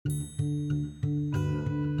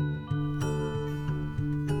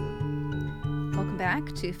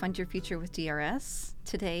back to Fund Your Future with DRS.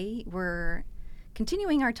 Today we're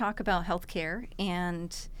continuing our talk about healthcare,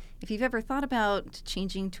 and if you've ever thought about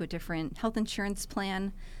changing to a different health insurance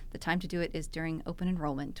plan, the time to do it is during open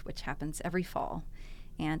enrollment, which happens every fall.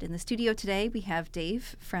 And in the studio today we have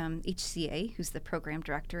Dave from HCA, who's the program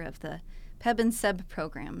director of the PEB and SEB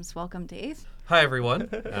programs. Welcome, Dave. Hi, everyone.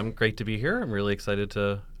 Great to be here. I'm really excited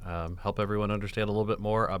to help everyone understand a little bit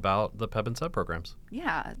more about the PEB and SEB programs.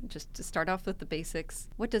 Yeah, just to start off with the basics,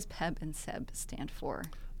 what does PEB and SEB stand for?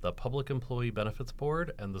 The Public Employee Benefits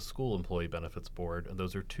Board and the School Employee Benefits Board, and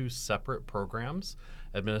those are two separate programs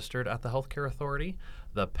administered at the Healthcare Authority.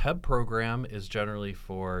 The PEB program is generally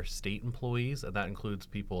for state employees, and that includes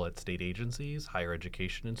people at state agencies, higher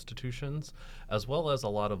education institutions, as well as a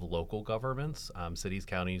lot of local governments, cities,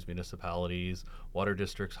 counties, municipalities, water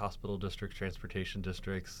districts, hospital districts, transportation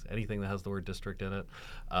districts, anything that has the word district in it,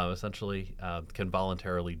 essentially can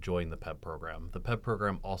voluntarily join the PEB program. The PEB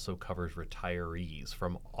program also covers retirees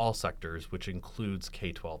from all sectors, which includes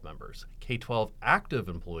K-12 members. K-12 active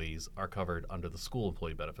employees are covered under the School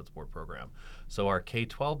Employee Benefits Board program. So our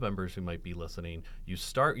K-12 members who might be listening, you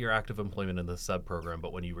start your active employment in the SEB program,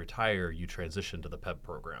 but when you retire, you transition to the PEB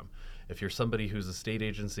program. If you're somebody who's a state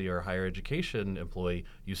agency or a higher education employee,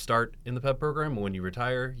 you start in the PEB program, and when you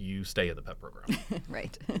retire, you stay in the PEB program.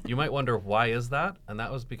 Right. You might wonder, why is that? And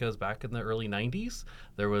that was because back in the early 90s,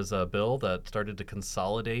 there was a bill that started to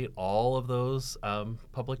consolidate all of those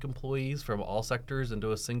public employees from all sectors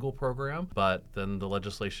into a single program. But then the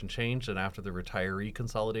legislation changed, and after the retiree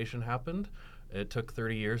consolidation happened, it took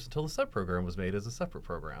 30 years until the SEB program was made as a separate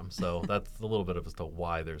program. So that's a little bit of as to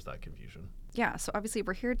why there's that confusion. Yeah, so obviously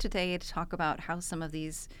we're here today to talk about how some of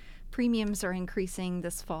these premiums are increasing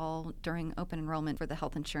this fall during open enrollment for the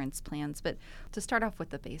health insurance plans. But to start off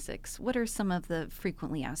with the basics, what are some of the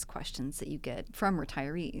frequently asked questions that you get from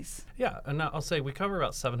retirees? Yeah, and I'll say we cover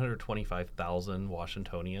about 725,000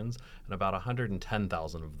 Washingtonians, and about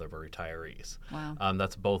 110,000 of them are retirees. Wow.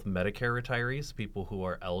 That's both Medicare retirees, people who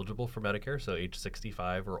are eligible for Medicare, so age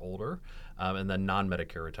 65 or older, and then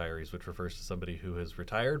non-Medicare retirees, which refers to somebody who has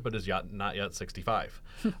retired but is not yet 65.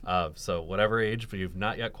 So whatever age, but you've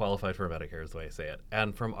not yet qualified for Medicare is the way I say it.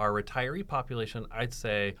 And from our retiree population, I'd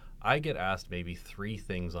say I get asked maybe three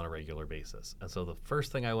things on a regular basis. And so the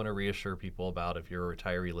first thing I want to reassure people about, if you're a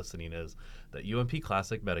retiree listening, is that UMP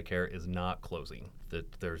Classic Medicare is not closing.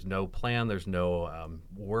 That there's no plan, there's no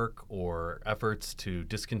work or efforts to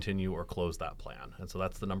discontinue or close that plan. And so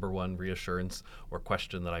that's the number one reassurance or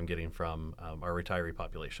question that I'm getting from our retiree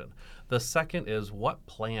population. The second is, what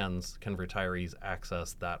plans can retirees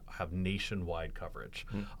access that have nationwide coverage?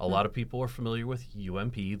 Mm-hmm. A lot of people are familiar with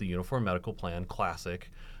UMP, the Uniform Medical Plan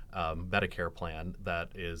Classic, Medicare plan that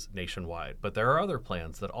is nationwide. But there are other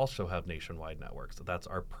plans that also have nationwide networks. That's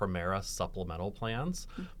our Premera supplemental plans,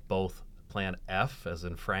 both Plan F as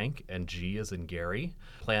in Frank and G as in Gary.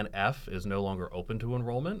 Plan F is no longer open to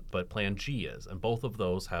enrollment, but Plan G is, and both of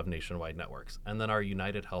those have nationwide networks. And then our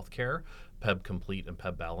United Healthcare PEB Complete and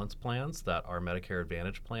PEB Balance plans that are Medicare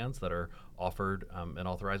Advantage plans that are offered and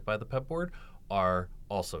authorized by the PEB board are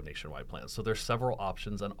also nationwide plans. So there's several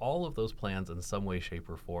options, and all of those plans in some way, shape,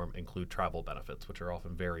 or form include travel benefits, which are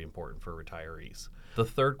often very important for retirees. The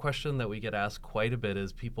third question that we get asked quite a bit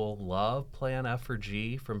is, people love Plan F or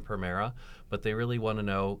G from Premera, but they really want to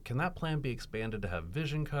know, can that plan be expanded to have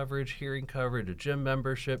vision coverage, hearing coverage, a gym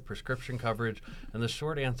membership, prescription coverage? And the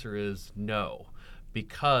short answer is no,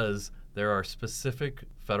 because there are specific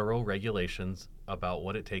federal regulations about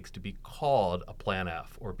what it takes to be called a Plan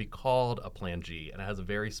F or be called a Plan G, and it has a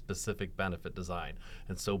very specific benefit design.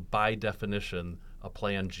 And so by definition, a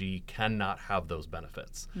Plan G cannot have those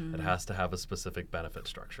benefits. It has to have a specific benefit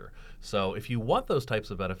structure. So if you want those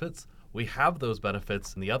types of benefits, we have those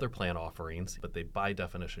benefits in the other plan offerings, but they by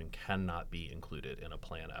definition cannot be included in a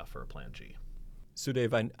Plan F or a Plan G. So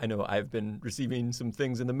Dave, I know I've been receiving some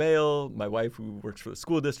things in the mail. My wife, who works for the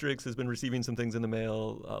school districts, has been receiving some things in the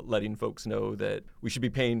mail, letting folks know that we should be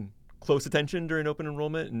paying close attention during open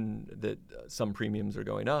enrollment, and that some premiums are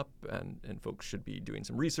going up, and folks should be doing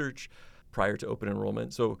some research prior to open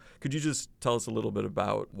enrollment. So could you just tell us a little bit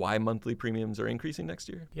about why monthly premiums are increasing next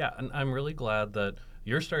year? Yeah, and I'm really glad that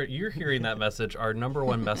you're hearing that message. Our number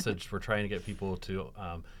one message we're trying to get people to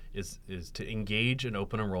is to engage in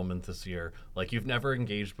open enrollment this year like you've never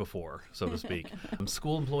engaged before, so to speak.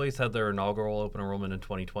 School employees had their inaugural open enrollment in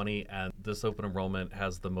 2020, and this open enrollment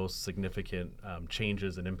has the most significant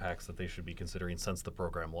changes and impacts that they should be considering since the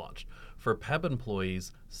program launched. For PEB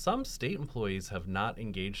employees, some state employees have not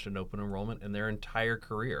engaged in open enrollment in their entire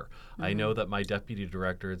career. I know that my deputy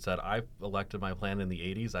director had said, I elected my plan in the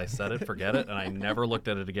 80s, I set it, forget it, and I never looked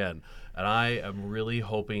at it again. And I am really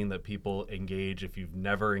hoping that people engage if you've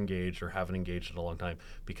never engaged or haven't engaged in a long time,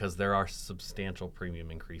 because there are substantial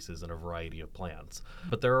premium increases in a variety of plans.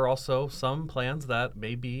 But there are also some plans that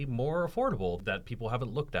may be more affordable that people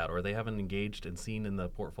haven't looked at or they haven't engaged and seen in the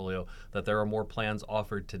portfolio, that there are more plans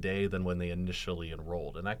offered today than when they initially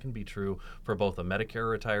enrolled. And that can be true for both a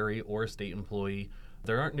Medicare retiree or a state employee.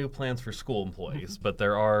 There aren't new plans for school employees, but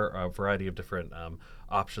there are a variety of different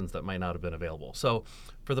options that might not have been available. So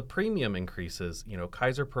for the premium increases,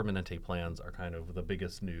 Kaiser Permanente plans are kind of the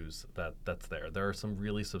biggest news that's there. There are some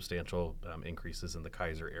really substantial increases in the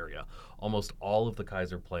Kaiser area. Almost all of the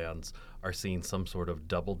Kaiser plans are seeing some sort of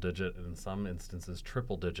double-digit and in some instances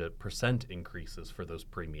triple-digit % increases for those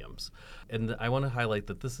premiums. And I want to highlight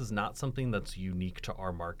that this is not something that's unique to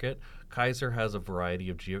our market. Kaiser has a variety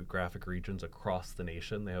of geographic regions across the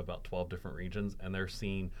nation. They have about 12 different regions, and they're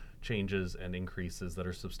seeing changes and increases that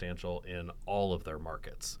are substantial in all of their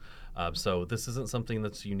markets. So this isn't something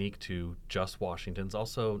that's unique to just Washington. It's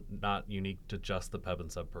also not unique to just the PEB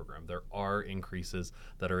and SUB program. There are increases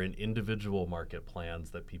that are in individual market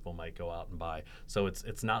plans that people might go out and buy. So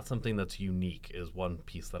it's not something that's unique, is one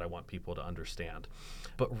piece that I want people to understand.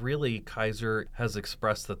 But really, Kaiser has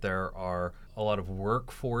expressed that there are a lot of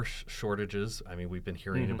workforce shortages. I mean, we've been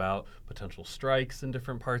hearing about potential strikes in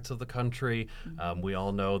different parts of the country. We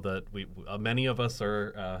all know that many of us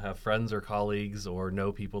have friends or colleagues or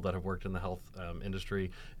know people that have worked in the health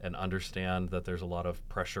industry and understand that there's a lot of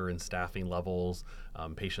pressure in staffing levels,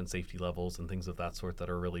 patient safety levels, and things of that sort that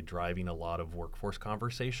are really driving a lot of workforce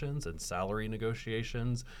conversations and salary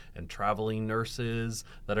negotiations, and traveling nurses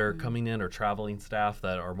that are coming in, or traveling staff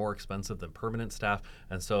that are more expensive than permanent staff.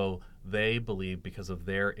 And so they believe, because of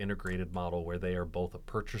their integrated model where they are both a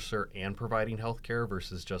purchaser and providing health care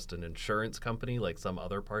versus just an insurance company like some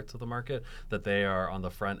other parts of the market, that they are on the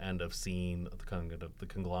front end of seeing the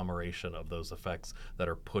conglomeration of those effects that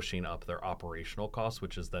are pushing up their operational costs,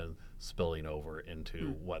 which is then spilling over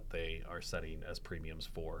into what they are setting as premiums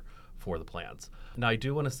for the plans. Now, I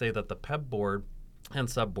do want to say that the PEB board and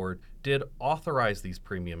sub board did authorize these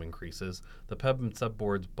premium increases. The PEB and sub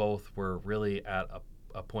boards both were really at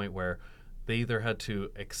a point where they either had to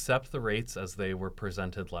accept the rates as they were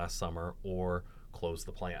presented last summer or close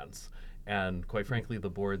the plans. And quite frankly, the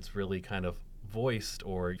boards really kind of voiced,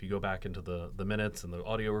 or if you go back into the minutes and the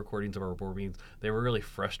audio recordings of our board meetings, they were really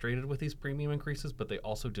frustrated with these premium increases, but they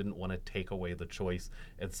also didn't want to take away the choice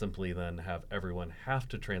and simply then have everyone have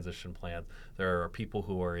to transition plans. There are people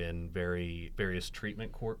who are in various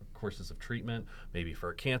treatment courses of treatment, maybe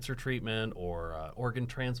for a cancer treatment or organ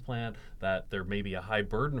transplant, that there may be a high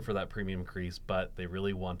burden for that premium increase, but they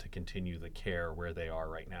really want to continue the care where they are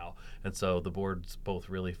right now. And so the boards both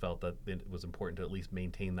really felt that it was important to at least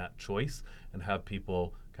maintain that choice and have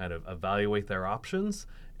people kind of evaluate their options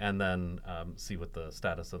and then see what the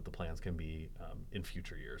status of the plans can be in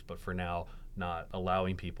future years. But for now, not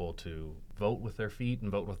allowing people to vote with their feet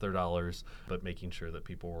and vote with their dollars, but making sure that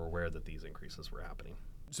people were aware that these increases were happening.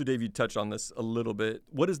 So Dave, you touched on this a little bit.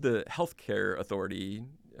 What is the Healthcare Authority,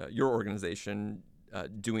 your organization,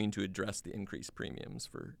 doing to address the increased premiums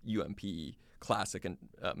for UMP, Classic, and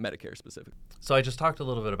Medicare specifically? So I just talked a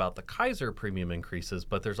little bit about the Kaiser premium increases,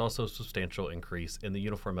 but there's also a substantial increase in the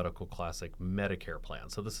Uniform Medical Classic Medicare plan.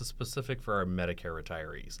 So this is specific for our Medicare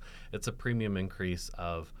retirees. It's a premium increase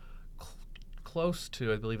of close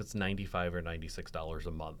to, I believe it's $95 or $96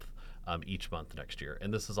 a month each month next year.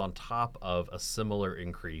 And this is on top of a similar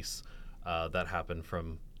increase that happened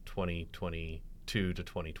from 2022 to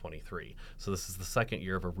 2023. So this is the second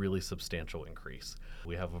year of a really substantial increase.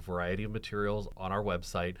 We have a variety of materials on our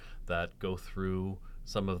website that go through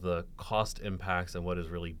some of the cost impacts and what is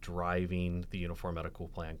really driving the Uniform Medical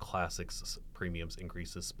Plan Classics premiums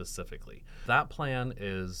increases specifically. That plan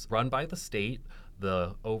is run by the state.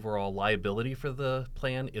 The overall liability for the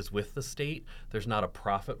plan is with the state. There's not a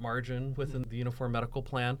profit margin within the Uniform Medical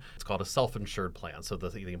Plan. It's called a self-insured plan. So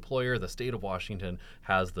the employer, the state of Washington,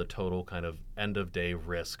 has the total kind of end-of-day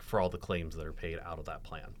risk for all the claims that are paid out of that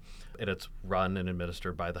plan. And it's run and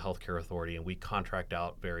administered by the Healthcare Authority, and we contract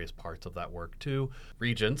out various parts of that work to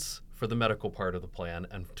regents for the medical part of the plan,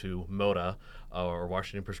 and to MODA, or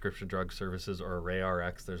Washington Prescription Drug Services, or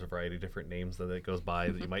ARAY-RX. There's a variety of different names that it goes by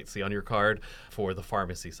that you might see on your card for the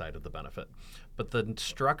pharmacy side of the benefit. But the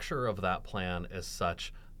structure of that plan is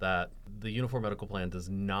such that the Uniform Medical Plan does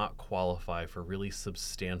not qualify for really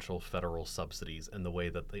substantial federal subsidies in the way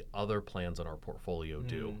that the other plans in our portfolio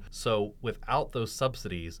do. So without those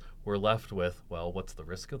subsidies, we're left with, well, what's the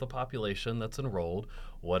risk of the population that's enrolled?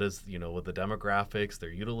 What is, with the demographics, their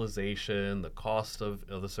utilization, the cost of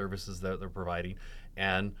the services that they're providing,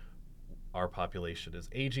 and our population is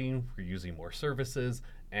aging, we're using more services,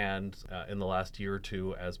 and in the last year or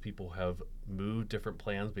two, as people have moved different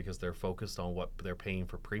plans because they're focused on what they're paying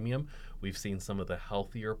for premium, we've seen some of the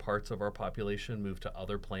healthier parts of our population move to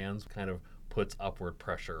other plans, kind of puts upward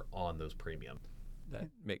pressure on those premiums. That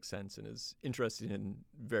makes sense and is interesting and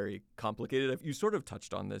very complicated. You sort of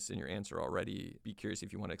touched on this in your answer already. Be curious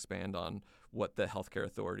if you want to expand on what the healthcare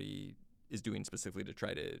authority is doing specifically to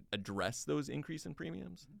try to address those increase in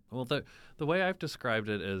premiums? Well, the way I've described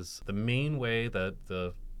it is the main way that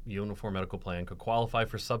the Uniform Medical Plan could qualify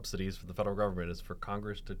for subsidies for the federal government is for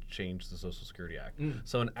Congress to change the Social Security Act.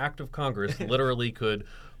 So an act of Congress literally could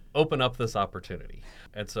open up this opportunity.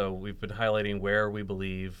 And so we've been highlighting where we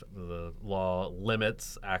believe the law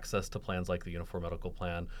limits access to plans like the Uniform Medical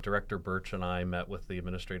Plan. Director Birch and I met with the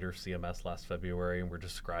administrator of CMS last February, and we're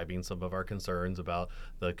describing some of our concerns about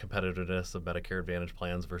the competitiveness of Medicare Advantage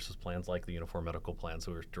plans versus plans like the Uniform Medical Plan.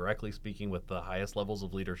 So we're directly speaking with the highest levels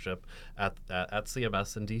of leadership at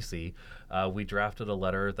CMS in DC. We drafted a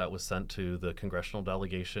letter that was sent to the congressional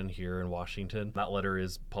delegation here in Washington. That letter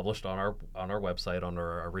is published on our website, on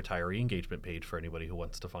our retiree engagement page for anybody who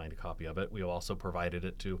wants to find a copy of it. We have also provided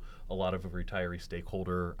it to a lot of retiree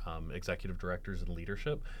stakeholder executive directors and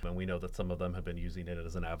leadership, and we know that some of them have been using it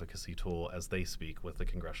as an advocacy tool as they speak with the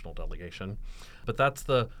congressional delegation. But that's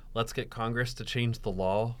the let's get Congress to change the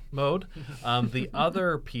law mode. The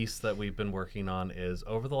other piece that we've been working on is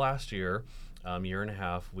over the last year and a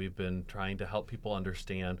half, we've been trying to help people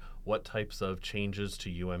understand what types of changes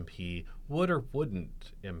to UMP would or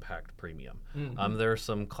wouldn't impact premium. There are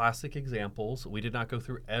some classic examples. We did not go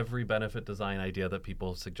through every benefit design idea that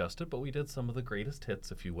people suggested, but we did some of the greatest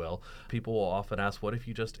hits, if you will. People will often ask, what if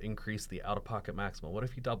you just increased the out-of-pocket maximum? What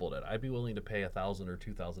if you doubled it? I'd be willing to pay $1,000 or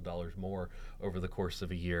 $2,000 more over the course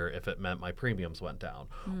of a year if it meant my premiums went down.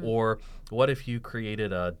 Or what if you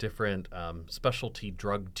created a different specialty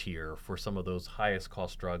drug tier for some of those highest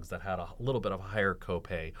cost drugs that had a little bit of a higher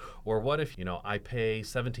copay? Or what if, I pay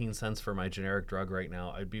 17 cents for my generic drug right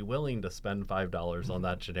now, I'd be willing to spend $5 on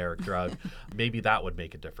that generic drug. Maybe that would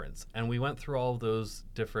make a difference. And we went through all of those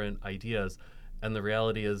different ideas, and the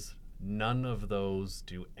reality is none of those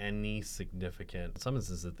do any significant, in some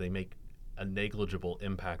instances, they make a negligible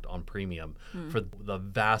impact on premium for the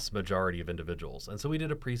vast majority of individuals. And so we did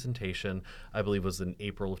a presentation, I believe was in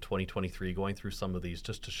April of 2023, going through some of these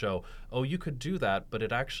just to show, you could do that, but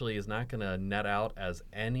it actually is not going to net out as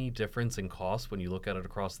any difference in cost when you look at it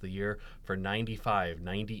across the year for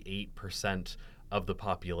 98% of the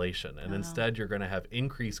population. And instead, you're going to have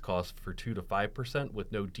increased costs for 2 to 5%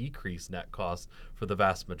 with no decreased net cost for the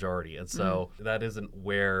vast majority. And so that isn't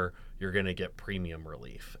where you're going to get premium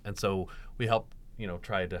relief. And so we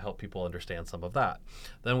tried to help people understand some of that.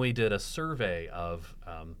 Then we did a survey of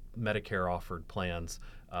Medicare offered plans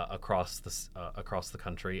across the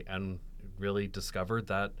country, and really discovered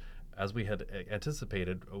that, as we had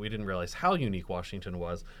anticipated, we didn't realize how unique Washington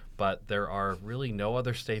was, but there are really no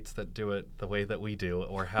other states that do it the way that we do,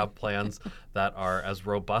 or have plans that are as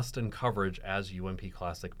robust in coverage as UMP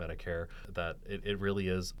Classic Medicare, that it really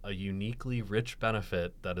is a uniquely rich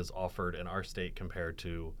benefit that is offered in our state compared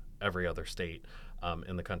to every other state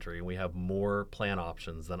in the country. And we have more plan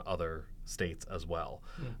options than other states as well.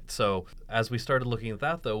 So as we started looking at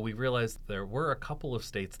that, though, we realized there were a couple of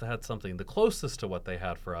states that had something. The closest to what they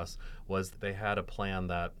had for us was they had a plan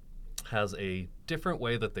that has a different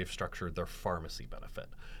way that they've structured their pharmacy benefit.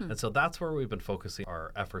 And so that's where we've been focusing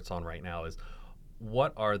our efforts on right now, is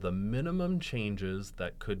what are the minimum changes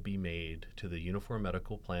that could be made to the Uniform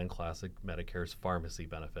Medical Plan Classic Medicare's pharmacy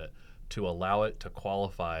benefit to allow it to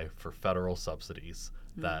qualify for federal subsidies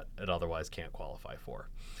that it otherwise can't qualify for.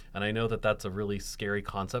 And I know that that's a really scary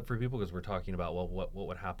concept for people, because we're talking about, what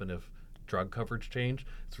would happen if drug coverage changed?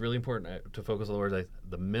 It's really important to focus on the words,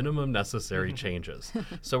 the minimum necessary changes.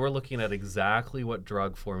 So we're looking at exactly what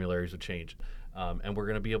drug formularies would change. And we're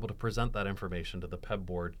going to be able to present that information to the PEB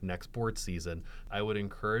board next board season. I would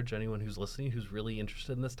encourage anyone who's listening who's really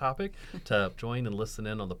interested in this topic to join and listen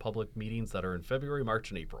in on the public meetings that are in February,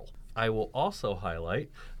 March, and April. I will also highlight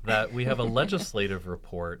that we have a legislative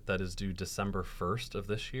report that is due December 1st of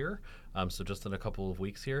this year, so just in a couple of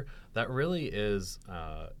weeks here. That really is,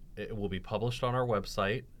 it will be published on our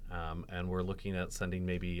website, and we're looking at sending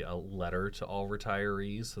maybe a letter to all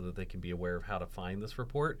retirees so that they can be aware of how to find this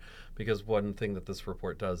report. Because one thing that this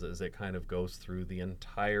report does is it kind of goes through the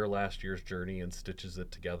entire last year's journey and stitches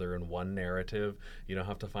it together in one narrative. You don't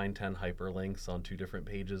have to find 10 hyperlinks on 2 different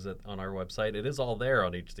pages on our website. It is all there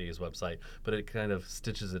on HCA's website, but it kind of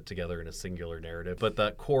stitches it together in a singular narrative. But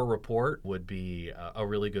that core report would be a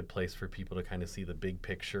really good place for people to kind of see the big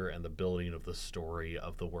picture and the building of the story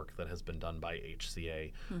of the work that has been done by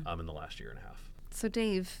HCA in the last year and a half. So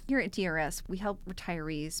Dave, here at DRS, we help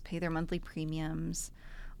retirees pay their monthly premiums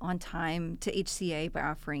on time to HCA by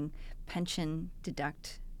offering pension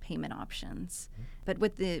deduct payment options. But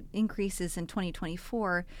with the increases in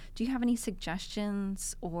 2024, do you have any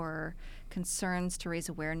suggestions or concerns to raise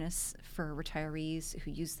awareness for retirees who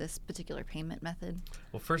use this particular payment method?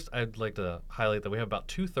 Well, first, I'd like to highlight that we have about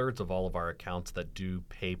 2/3 of all of our accounts that do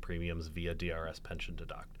pay premiums via DRS Pension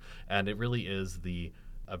Deduct. And it really is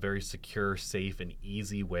a very secure, safe, and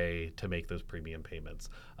easy way to make those premium payments.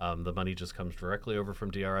 The money just comes directly over from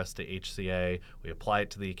DRS to HCA. We apply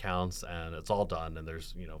it to the accounts, and it's all done. And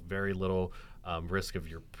there's very little risk of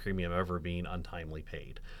your premium ever being untimely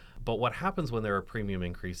paid. But what happens when there are premium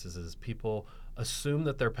increases is people assume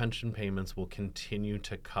that their pension payments will continue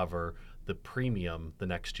to cover the premium the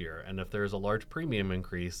next year. And if there's a large premium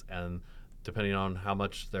increase and depending on how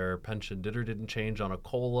much their pension did or didn't change on a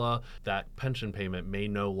COLA, that pension payment may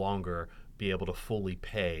no longer be able to fully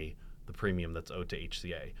pay the premium that's owed to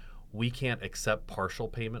HCA. We can't accept partial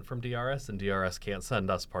payment from DRS, and DRS can't send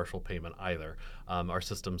us partial payment either. Our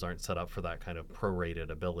systems aren't set up for that kind of prorated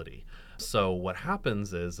ability. So what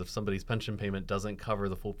happens is if somebody's pension payment doesn't cover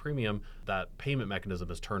the full premium, that payment mechanism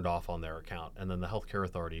is turned off on their account, and then the healthcare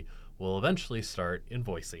authority will eventually start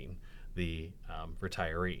invoicing the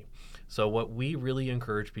retiree. So what we really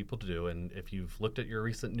encourage people to do, and if you've looked at your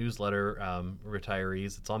recent newsletter,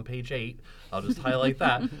 retirees, it's on page 8. I'll just highlight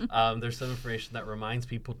that. There's some information that reminds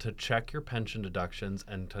people to check your pension deductions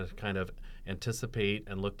and to kind of anticipate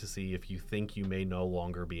and look to see if you think you may no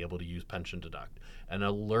longer be able to use pension deduct. And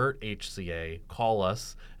alert HCA, call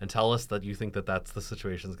us, and tell us that you think that that's the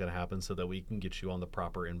situation that's going to happen so that we can get you on the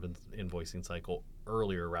proper invoicing cycle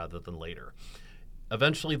earlier rather than later.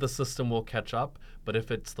 Eventually, the system will catch up, but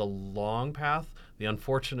if it's the long path, the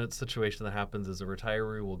unfortunate situation that happens is a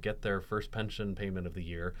retiree will get their first pension payment of the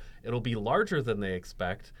year. It'll be larger than they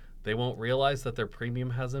expect. They won't realize that their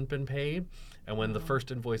premium hasn't been paid, and when the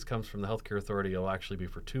first invoice comes from the healthcare authority, it'll actually be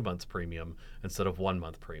for 2 months premium instead of 1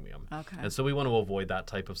 month premium. Okay. And so we want to avoid that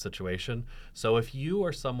type of situation. So if you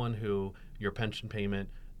are someone who your pension payment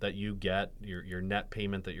that you get, your net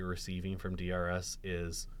payment that you're receiving from DRS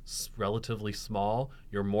is relatively small,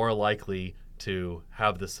 you're more likely to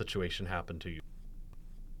have this situation happen to you.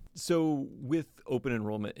 So with open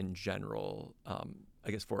enrollment in general, I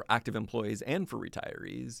guess for active employees and for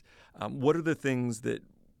retirees, what are the things that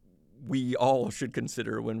we all should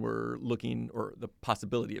consider when we're looking or the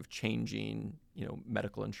possibility of changing,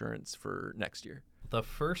 medical insurance for next year? The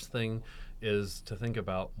first thing is to think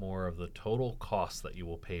about more of the total cost that you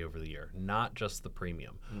will pay over the year, not just the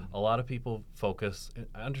premium. A lot of people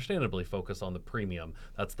understandably focus on the premium.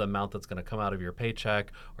 That's the amount that's going to come out of your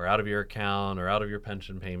paycheck or out of your account or out of your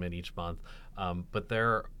pension payment each month. But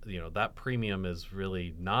that premium is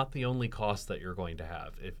really not the only cost that you're going to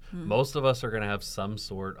have. If most of us are going to have some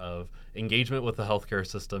sort of engagement with the healthcare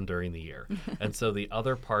system during the year. And so the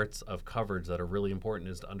other parts of coverage that are really important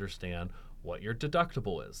is to understand what your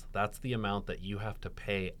deductible is. That's the amount that you have to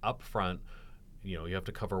pay up front. You have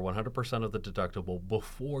to cover 100% of the deductible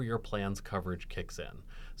before your plan's coverage kicks in.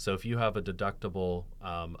 So if you have a deductible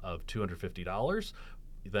of $250,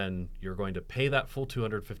 then you're going to pay that full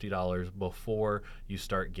 $250 before you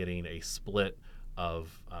start getting a split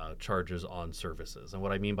of charges on services. And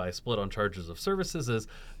what I mean by a split on charges of services is,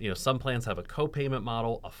 some plans have a co-payment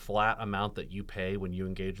model, a flat amount that you pay when you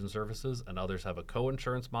engage in services, and others have a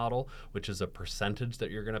co-insurance model, which is a percentage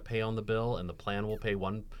that you're going to pay on the bill, and the plan will pay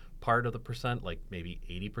one part of the percent, like maybe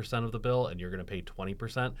 80% of the bill, and you're going to pay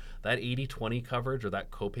 20%. That 80-20 coverage or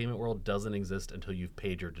that co-payment world doesn't exist until you've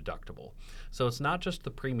paid your deductible. So it's not just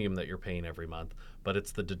the premium that you're paying every month, but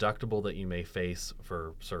it's the deductible that you may face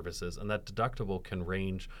for services. And that deductible can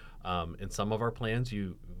range in some of our plans,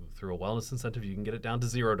 through a wellness incentive, you can get it down to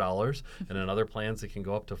 $0. And in other plans, it can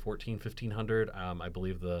go up to $1,400, $1,500. I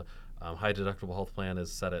believe the High deductible health plan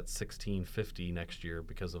is set at $1,650 next year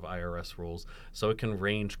because of IRS rules. So it can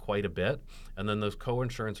range quite a bit. And then those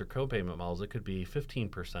co-insurance or co-payment models, it could be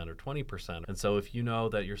 15% or 20%. And so if you know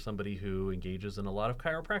that you're somebody who engages in a lot of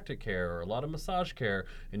chiropractic care or a lot of massage care,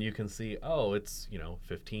 and you can see, oh, it's,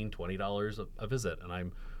 $15, $20 a visit, and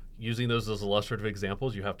I'm using those as illustrative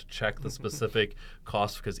examples, you have to check the specific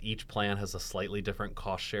costs because each plan has a slightly different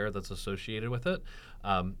cost share that's associated with it.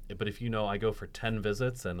 But if I go for 10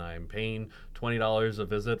 visits and I'm paying $20 a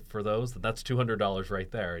visit for those, that's $200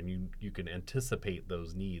 right there, and you can anticipate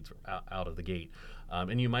those needs out of the gate.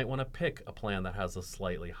 And you might want to pick a plan that has a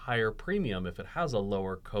slightly higher premium if it has a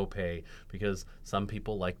lower copay, because some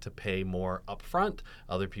people like to pay more upfront,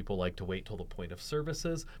 other people like to wait till the point of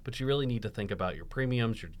services, but you really need to think about your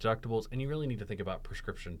premiums, your deductibles, and you really need to think about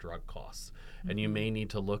prescription drug costs. Mm-hmm. And you may need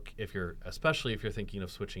to look, especially if you're thinking of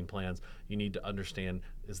switching plans, you need to understand,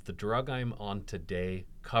 is the drug I'm on today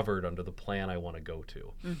covered under the plan I want to go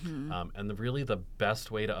to? Mm-hmm. And really the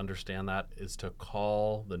best way to understand that is to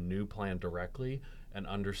call the new plan directly and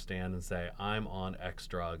understand and say, I'm on X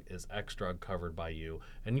drug. Is X drug covered by you?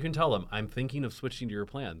 And you can tell them, I'm thinking of switching to your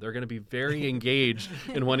plan. They're going to be very engaged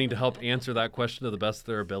in wanting to help answer that question to the best of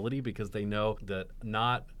their ability, because they know that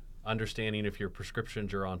not understanding if your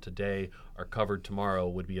prescriptions you're on today are covered tomorrow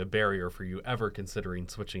would be a barrier for you ever considering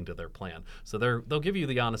switching to their plan. So they'll give you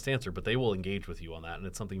the honest answer, but they will engage with you on that. And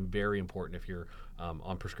it's something very important if you're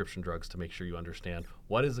on prescription drugs to make sure you understand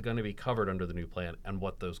what is going to be covered under the new plan and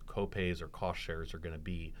what those copays or cost shares are going to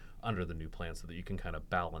be under the new plan, so that you can kind of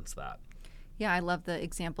balance that. Yeah, I love the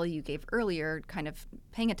example you gave earlier, kind of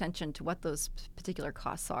paying attention to what those particular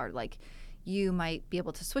costs are. Like, you might be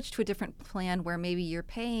able to switch to a different plan where maybe you're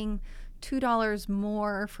paying $2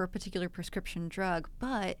 more for a particular prescription drug,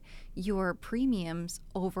 but your premiums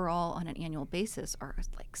overall on an annual basis are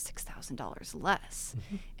like $6,000 less.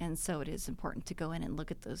 Mm-hmm. And so it is important to go in and look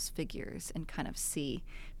at those figures and kind of see,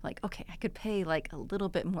 like, okay, I could pay like a little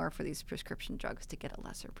bit more for these prescription drugs to get a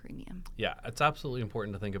lesser premium. Yeah, it's absolutely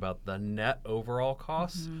important to think about the net overall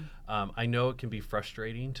costs. Mm-hmm. I know it can be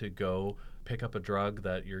frustrating to go pick up a drug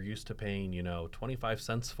that you're used to paying, 25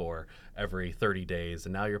 cents for every 30 days,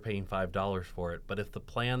 and now you're paying $5 for it. But if the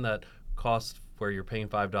plan that costs where you're paying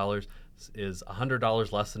 $5 is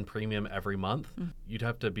 $100 less in premium every month, you'd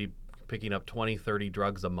have to be picking up 20, 30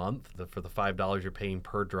 drugs a month for the $5 you're paying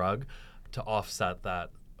per drug to offset that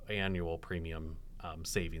annual premium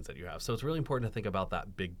savings that you have. So it's really important to think about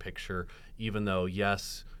that big picture, even though,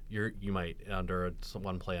 yes, you might, under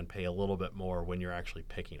one plan, pay a little bit more when you're actually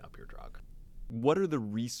picking up your drug. What are the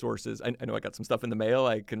resources? I know I got some stuff in the mail.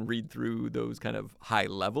 I can read through those kind of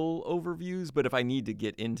high-level overviews, but if I need to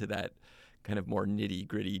get into that kind of more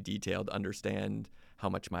nitty-gritty detail to understand how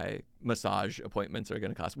much my massage appointments are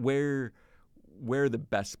going to cost, where are the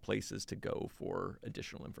best places to go for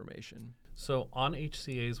additional information? So on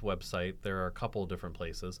HCA's website, there are a couple of different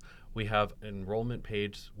places. We have an enrollment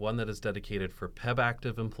page, one that is dedicated for PEB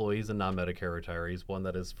active employees and non-Medicare retirees, one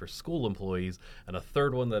that is for school employees, and a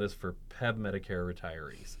third one that is for PEB Medicare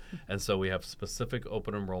retirees. And so we have specific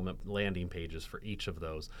open enrollment landing pages for each of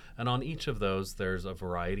those. And on each of those, there's a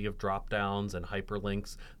variety of drop-downs and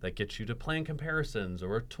hyperlinks that get you to plan comparisons,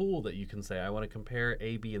 or a tool that you can say, I want to compare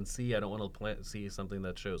A, B, and C. I don't want to see something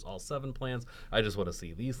that shows all 7 plans. I just want to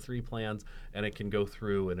see these 3 plans. And it can go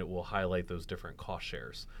through and it will highlight those different cost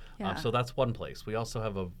shares. Yeah. So that's one place. We also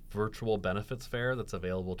have a virtual benefits fair that's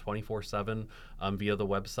available 24/7 via the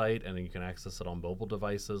website, and you can access it on mobile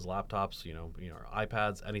devices, laptops,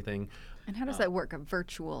 iPads, anything. And how does that work, a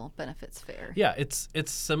virtual benefits fair? Yeah, it's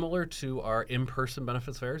similar to our in-person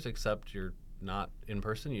benefits fairs, except you're not in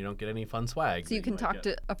person. You don't get any fun swag. So you can talk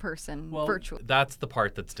to a person virtually. That's the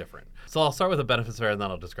part that's different. So I'll start with a benefits fair, and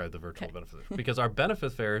then I'll describe the virtual benefits fair. Because our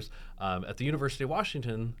benefits fairs at the University of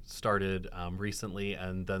Washington started recently,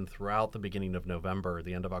 and then throughout the beginning of November,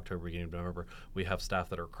 the end of October, beginning of November, we have staff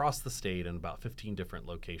that are across the state in about 15 different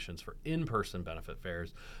locations for in-person benefit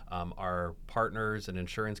fairs. Our partners and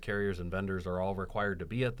insurance carriers and vendors are all required to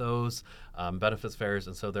be at those benefits fairs,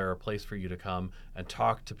 and so they're a place for you to come and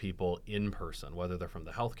talk to people in person, whether they're from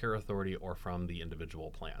the healthcare authority or from the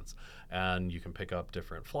individual plans. And you can pick up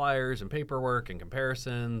different flyers and paperwork and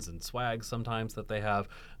comparisons and swag sometimes that they have,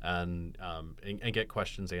 and get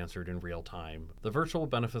questions answered in real time. The virtual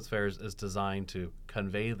benefits fairs is designed to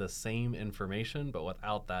convey the same information but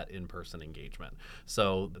without that in-person engagement.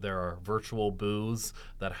 So there are virtual booths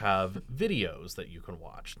that have videos that you can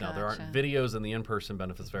watch. Now, there aren't videos in the in-person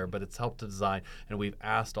benefits fair, but it's helped to design, and we've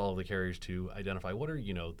asked all of the carriers to identify what are,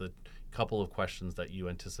 the couple couple of questions that you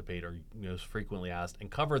anticipate are most frequently asked, and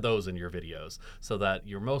cover those in your videos so that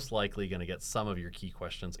you're most likely going to get some of your key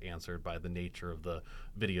questions answered by the nature of the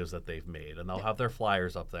videos that they've made. And they'll have their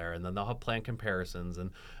flyers up there, and then they'll have plan comparisons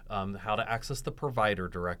and how to access the provider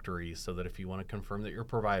directories so that if you want to confirm that your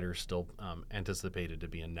provider is still anticipated to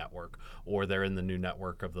be in network, or they're in the new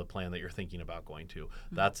network of the plan that you're thinking about going to,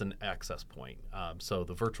 that's an access point. So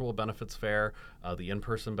the virtual benefits fair, the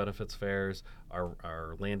in-person benefits fairs,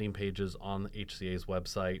 our landing pages on the HCA's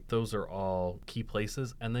website, those are all key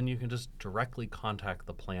places. And then you can just directly contact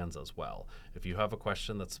the plans as well. If you have a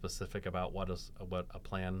question that's specific about what a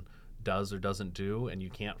plan does or doesn't do, and you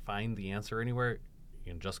can't find the answer anywhere,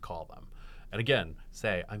 you can just call them. And again,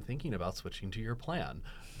 say, I'm thinking about switching to your plan.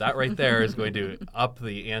 That right there is going to up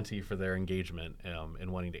the ante for their engagement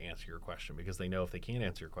in wanting to answer your question, because they know if they can't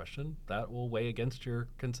answer your question, that will weigh against your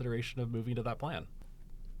consideration of moving to that plan.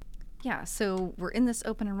 Yeah, so we're in this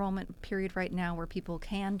open enrollment period right now where people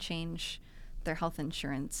can change their health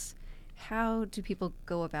insurance. How do people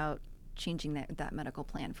go about changing that medical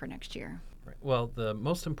plan for next year? Right. Well, the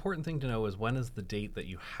most important thing to know is when is the date that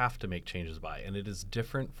you have to make changes by, and it is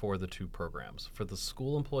different for the two programs. For the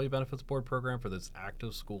School Employee Benefits Board program, for those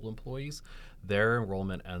active school employees, their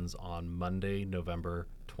enrollment ends on Monday, November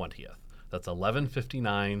 20th. That's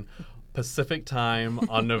 11:59 Pacific time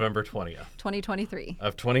on November 20th. 2023.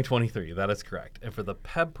 Of 2023, that is correct. And for the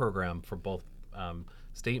PEB program, for both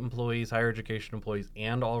state employees, higher education employees,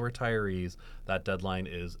 and all retirees, that deadline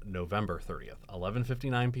is November 30th,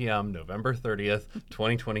 11:59 p.m., November 30th,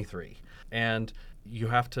 2023. And you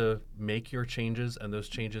have to make your changes, and those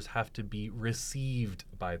changes have to be received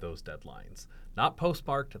by those deadlines. Not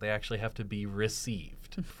postmarked, they actually have to be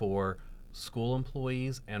received. For school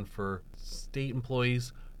employees and for state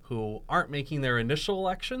employees who aren't making their initial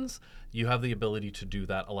elections, you have the ability to do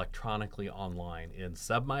that electronically online in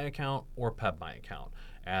SEB My Account or PEB My Account.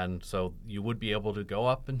 And so you would be able to go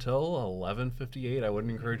up until 11:58. I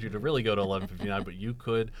wouldn't encourage you to really go to 11:59, but you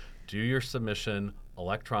could do your submission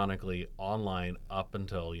electronically online up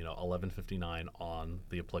until 11:59 on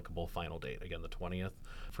the applicable final date. Again, the 20th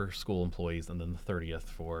for school employees, and then the 30th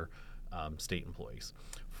for state employees.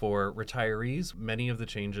 For retirees, many of the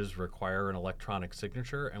changes require an electronic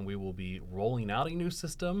signature, and we will be rolling out a new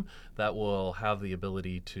system that will have the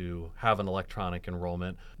ability to have an electronic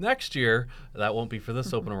enrollment. Next year, that won't be for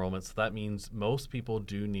this open enrollment, so that means most people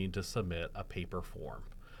do need to submit a paper form.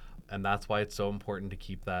 And that's why it's so important to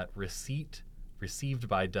keep that received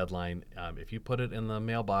by deadline. If you put it in the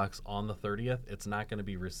mailbox on the 30th, it's not going to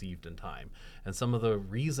be received in time. And some of the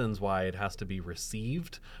reasons why it has to be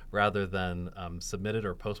received rather than submitted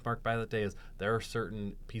or postmarked by that day is there are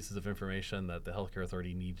certain pieces of information that the Healthcare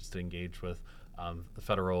Authority needs to engage with the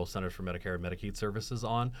Federal Centers for Medicare and Medicaid Services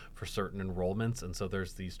on for certain enrollments. And so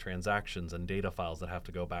there's these transactions and data files that have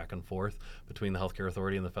to go back and forth between the Healthcare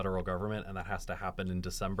Authority and the federal government, and that has to happen in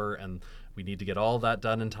December. And we need to get all that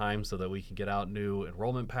done in time so that we can get out new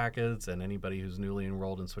enrollment packets and anybody who's newly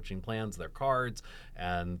enrolled and switching plans, their cards.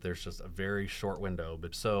 And there's just a very short window.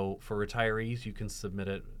 But so for retirees, you can submit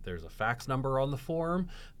it. There's a fax number on the form.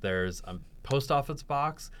 There's a post office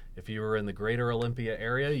box. If you were in the greater Olympia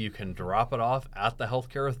area, you can drop it off at the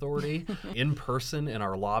Healthcare Authority in person in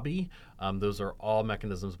our lobby. Those are all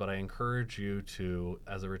mechanisms, but I encourage you to,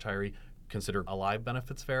 as a retiree, consider a live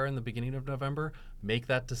benefits fair in the beginning of November. Make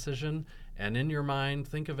that decision, and in your mind,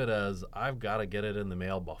 think of it as, I've got to get it in the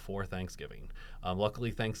mail before Thanksgiving.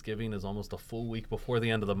 Luckily, Thanksgiving is almost a full week before the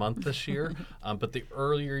end of the month this year, but the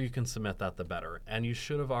earlier you can submit that, the better. And you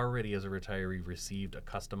should have already, as a retiree, received a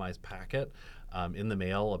customized packet in the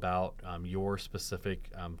mail about your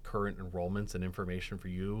specific current enrollments and information for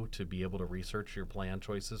you to be able to research your plan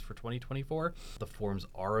choices for 2024. The forms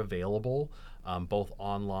are available both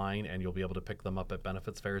online, and you'll be able to pick them up at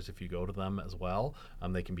benefits fairs if you go to them as well.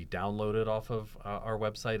 They can be downloaded off of our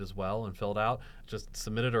website as well and filled out. Just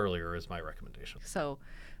submit it earlier is my recommendation. So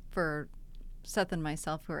for Seth and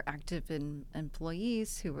myself, who are active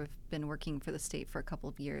employees who have been working for the state for a couple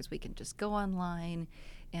of years, we can just go online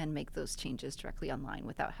and make those changes directly online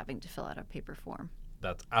without having to fill out a paper form.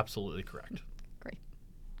 That's absolutely correct. Great.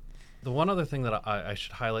 The one other thing that I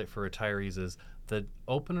should highlight for retirees is that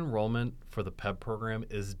open enrollment for the PEB program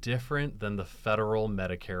is different than the federal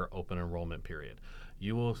Medicare open enrollment period.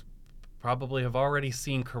 You will probably have already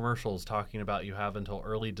seen commercials talking about you have until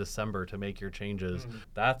early December to make your changes. Mm-hmm.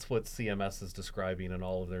 That's what CMS is describing in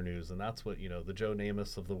all of their news, and that's what the Joe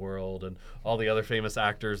Namath of the world and all the other famous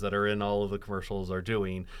actors that are in all of the commercials are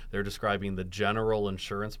doing. They're describing the general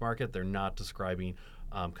insurance market. They're not describing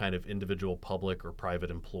kind of individual public or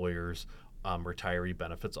private employers retiree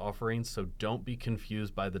benefits offerings. So don't be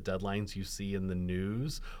confused by the deadlines you see in the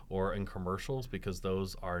news or in commercials, because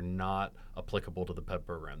those are not applicable to the PEB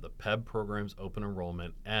program. The PEB program's open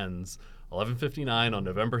enrollment ends 11:59 on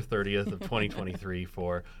November 30th of 2023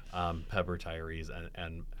 for PEB retirees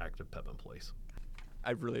and active PEB employees.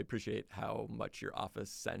 I really appreciate how much your office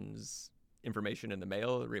sends information in the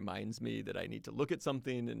mail. It reminds me that I need to look at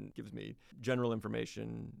something and gives me general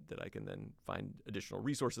information that I can then find additional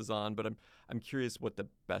resources on. But I'm curious what the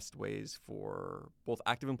best ways for both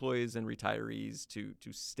active employees and retirees to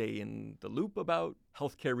stay in the loop about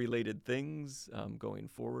healthcare related things going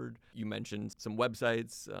forward. You mentioned some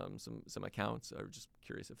websites, some accounts. I'm just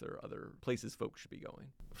curious if there are other places folks should be going.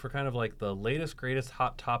 For kind of like the latest, greatest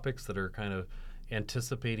hot topics that are kind of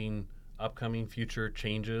anticipating upcoming future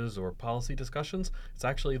changes or policy discussions, it's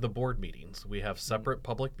actually the board meetings. We have separate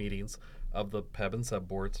public meetings of the PEB and SEB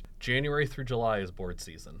boards. January through July is board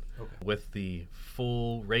season, with the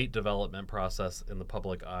full rate development process in the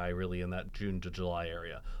public eye really in that June to July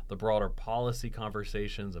area. The broader policy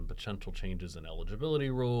conversations and potential changes in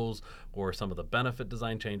eligibility rules or some of the benefit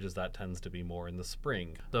design changes, that tends to be more in the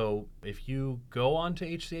spring. So if you go onto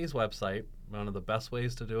HCA's website, one of the best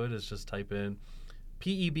ways to do it is just type in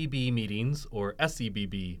PEBB meetings or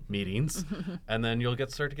SEBB meetings, and then you'll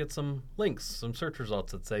start to get some links, some search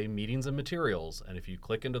results that say meetings and materials. And if you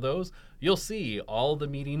click into those, you'll see all the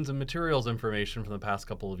meetings and materials information from the past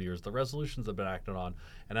couple of years, the resolutions that have been acted on.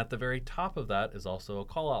 And at the very top of that is also a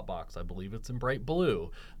call-out box. I believe it's in bright blue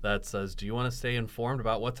that says, do you want to stay informed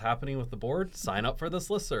about what's happening with the board? Sign up for this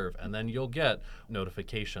listserv, and then you'll get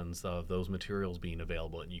notifications of those materials being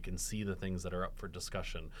available, and you can see the things that are up for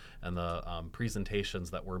discussion and the presentations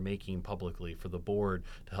that we're making publicly for the board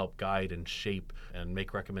to help guide and shape and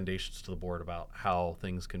make recommendations to the board about how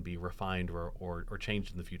things can be refined or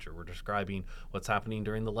changed in the future. We're describing what's happening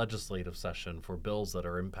during the legislative session for bills that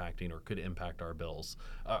are impacting or could impact our bills,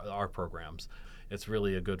 our programs. It's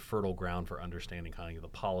really a good fertile ground for understanding kind of the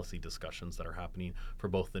policy discussions that are happening for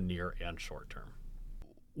both the near and short term.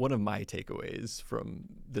 One of my takeaways from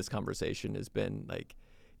this conversation has been like,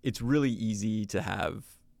 it's really easy to have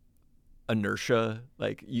inertia,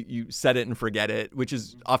 like you set it and forget it, which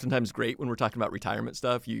is oftentimes great when we're talking about retirement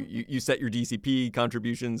stuff. You set your DCP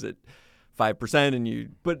contributions at 5%,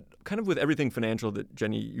 but kind of with everything financial that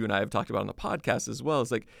Jenny, you and I have talked about on the podcast as well,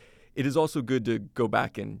 it's like it is also good to go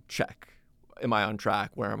back and check. Am I on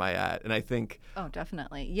track? Where am I at? And I think... Oh,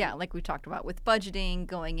 definitely. Yeah, like we talked about with budgeting,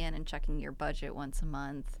 going in and checking your budget once a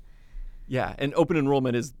month. Yeah, and open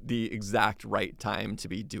enrollment is the exact right time to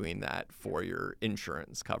be doing that for your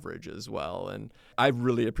insurance coverage as well. And I've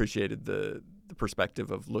really appreciated the perspective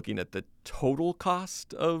of looking at the total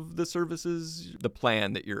cost of the services, the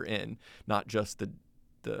plan that you're in, not just the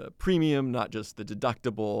premium, not just the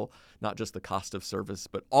deductible, not just the cost of service,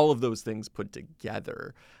 but all of those things put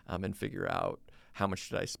together and figure out how much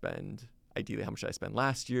did I spend, ideally how much did I spend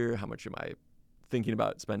last year, how much am I thinking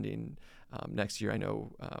about spending next year. I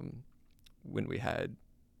know when we had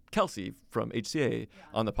Kelsey from HCA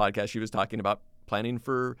on the podcast, she was talking about planning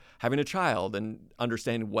for having a child and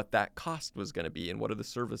understanding what that cost was going to be and what are the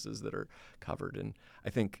services that are covered. And I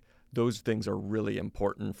think those things are really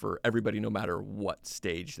important for everybody, no matter what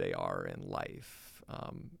stage they are in life.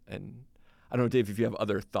 And I don't know, Dave, if you have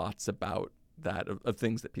other thoughts about that, of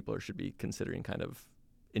things that people should be considering kind of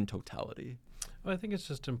in totality. Well, I think it's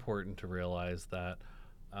just important to realize that,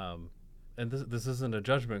 and this isn't a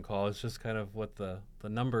judgment call, it's just kind of what the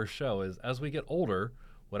numbers show is as we get older,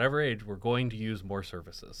 whatever age, we're going to use more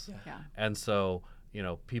services. Yeah. And so,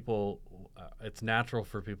 people, it's natural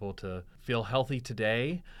for people to feel healthy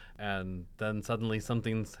today and then suddenly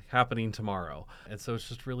something's happening tomorrow. And so it's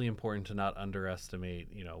just really important to not underestimate,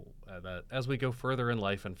 that as we go further in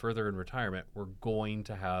life and further in retirement, we're going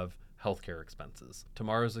to have healthcare expenses.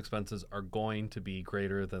 Tomorrow's expenses are going to be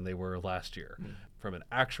greater than they were last year. From an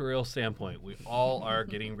actuarial standpoint, we all are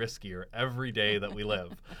getting riskier every day that we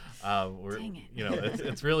live. Dang it.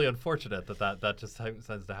 It's really unfortunate that just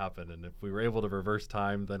tends to happen. And if we were able to reverse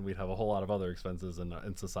time, then we'd have a whole lot of other expenses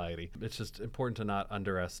in society. It's just important to not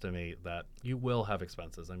underestimate that you will have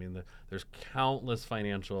expenses. I mean, there's countless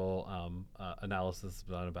financial analysis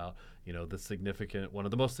done about, one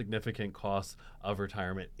of the most significant costs of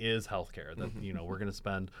retirement is healthcare. That we're going to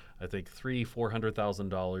spend, I think,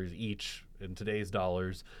 $300,000-$400,000 each in today's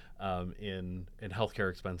dollars in healthcare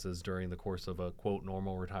expenses during the course of a quote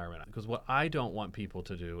normal retirement. Because what I don't want people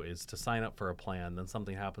to do is to sign up for a plan, then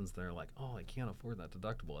something happens, they're like, oh, I can't afford that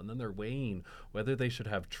deductible, and then they're weighing whether they should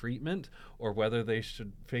have treatment or whether they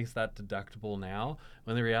should face that deductible now.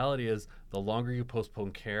 When the reality is, the longer you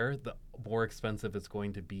postpone care, the more expensive it's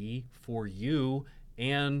going to be for you,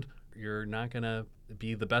 and you're not going to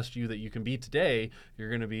be the best you that you can be today. You're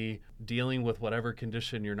going to be dealing with whatever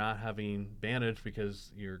condition you're not having managed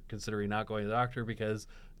because you're considering not going to the doctor because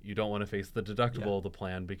you don't want to face the deductible of the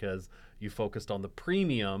plan because you focused on the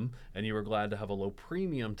premium and you were glad to have a low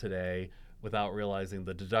premium today without realizing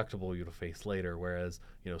the deductible you'll face later. Whereas,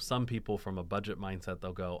 some people from a budget mindset,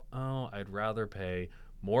 they'll go, oh, I'd rather pay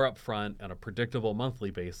more upfront on a predictable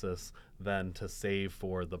monthly basis than to save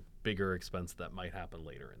for the bigger expense that might happen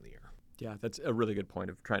later in the year. Yeah, that's a really good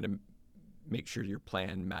point of trying to make sure your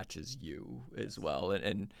plan matches you as well.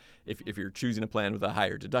 And if you're choosing a plan with a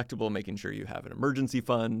higher deductible, making sure you have an emergency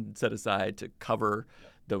fund set aside to cover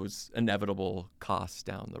those inevitable costs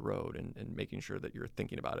down the road and making sure that you're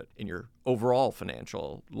thinking about it in your overall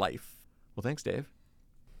financial life. Well, thanks, Dave.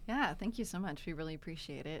 Yeah, thank you so much. We really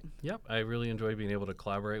appreciate it. Yep, I really enjoy being able to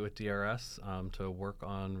collaborate with DRS to work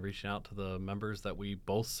on reaching out to the members that we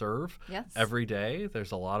both serve every day.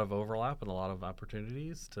 There's a lot of overlap and a lot of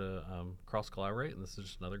opportunities to cross-collaborate, and this is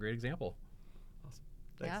just another great example. Awesome.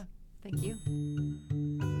 Thanks. Yeah, thank you.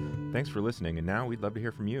 Thanks for listening, and now we'd love to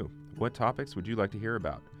hear from you. What topics would you like to hear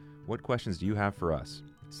about? What questions do you have for us?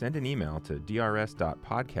 Send an email to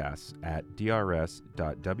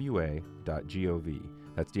drs.podcasts@drs.wa.gov.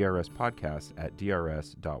 That's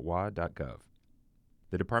drspodcasts@drs.wa.gov.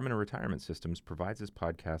 The Department of Retirement Systems provides this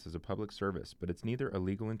podcast as a public service, but it's neither a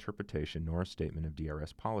legal interpretation nor a statement of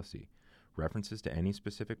DRS policy. References to any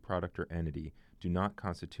specific product or entity do not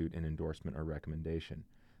constitute an endorsement or recommendation.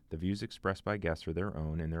 The views expressed by guests are their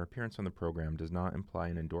own, and their appearance on the program does not imply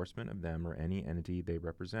an endorsement of them or any entity they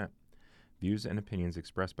represent. Views and opinions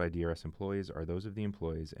expressed by DRS employees are those of the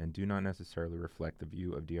employees and do not necessarily reflect the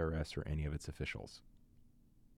view of DRS or any of its officials.